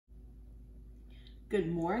Good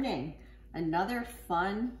morning. Another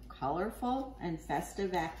fun, colorful, and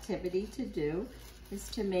festive activity to do is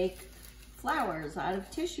to make flowers out of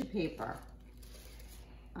tissue paper.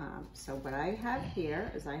 So what I have here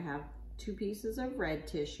is I have 2 pieces of red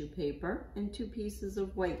tissue paper and 2 pieces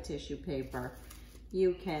of white tissue paper.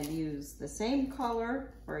 You can use the same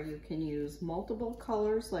color or you can use multiple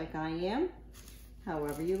colors like I am,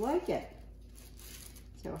 however you like it.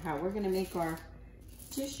 So how we're going to make our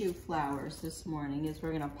tissue flowers this morning is we're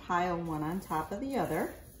going to pile one on top of the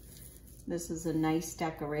other. This is a nice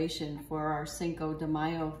decoration for our Cinco de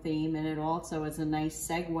Mayo theme, and it also is a nice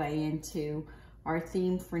segue into our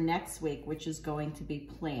theme for next week, which is going to be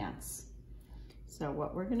plants. So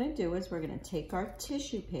what we're going to do is we're going to take our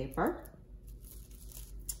tissue paper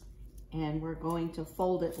and we're going to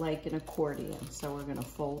fold it like an accordion. So we're going to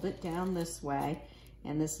fold it down this way,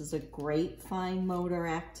 and this is a great fine motor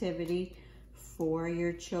activity for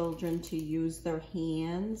your children to use their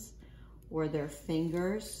hands or their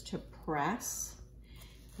fingers to press.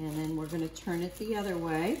 And then we're going to turn it the other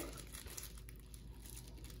way.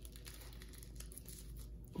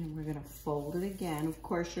 And we're going to fold it again. Of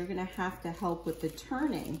course, you're going to have to help with the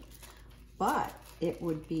turning, but it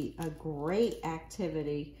would be a great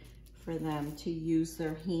activity for them to use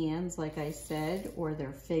their hands, like I said, or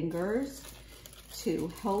their fingers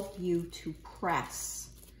to help you to press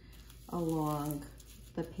along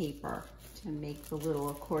the paper to make the little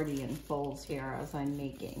accordion folds here as I'm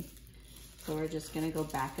making. So we're just going to go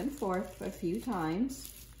back and forth a few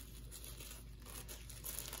times.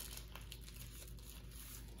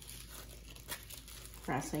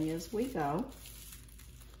 Pressing as we go.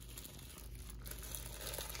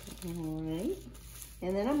 All right.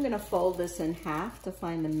 And then I'm going to fold this in half to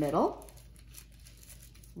find the middle.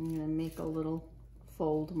 I'm going to make a little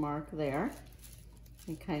fold mark there.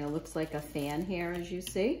 It kind of looks like a fan here, as you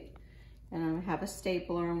see. And I have a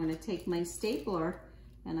stapler. I'm going to take my stapler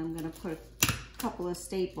and I'm going to put a couple of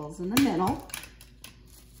staples in the middle.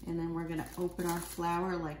 And then we're going to open our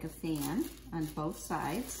flower like a fan on both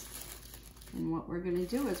sides. And what we're going to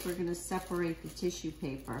do is we're going to separate the tissue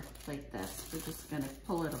paper like this. We're just going to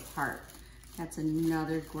pull it apart. That's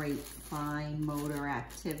another great fine motor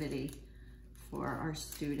activity for our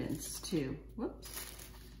students too. Whoops.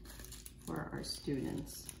 For our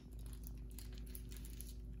students.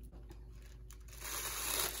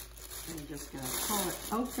 I'm just going to pull it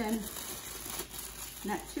open.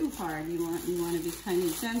 Not too hard. You want to be kind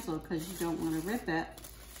of gentle because you don't want to rip it.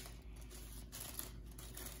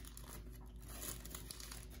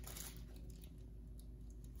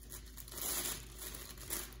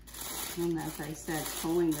 And as I said,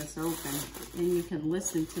 pulling this open, and you can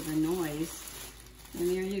listen to the noise. And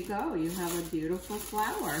there you go. You have a beautiful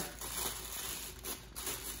flower.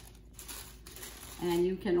 And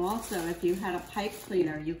you can also, if you had a pipe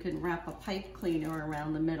cleaner, you can wrap a pipe cleaner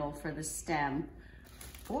around the middle for the stem.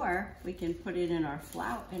 Or we can put it in our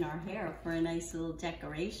flower, in our hair for a nice little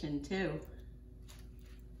decoration too.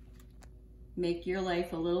 Make your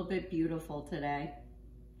life a little bit beautiful today.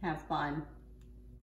 Have fun.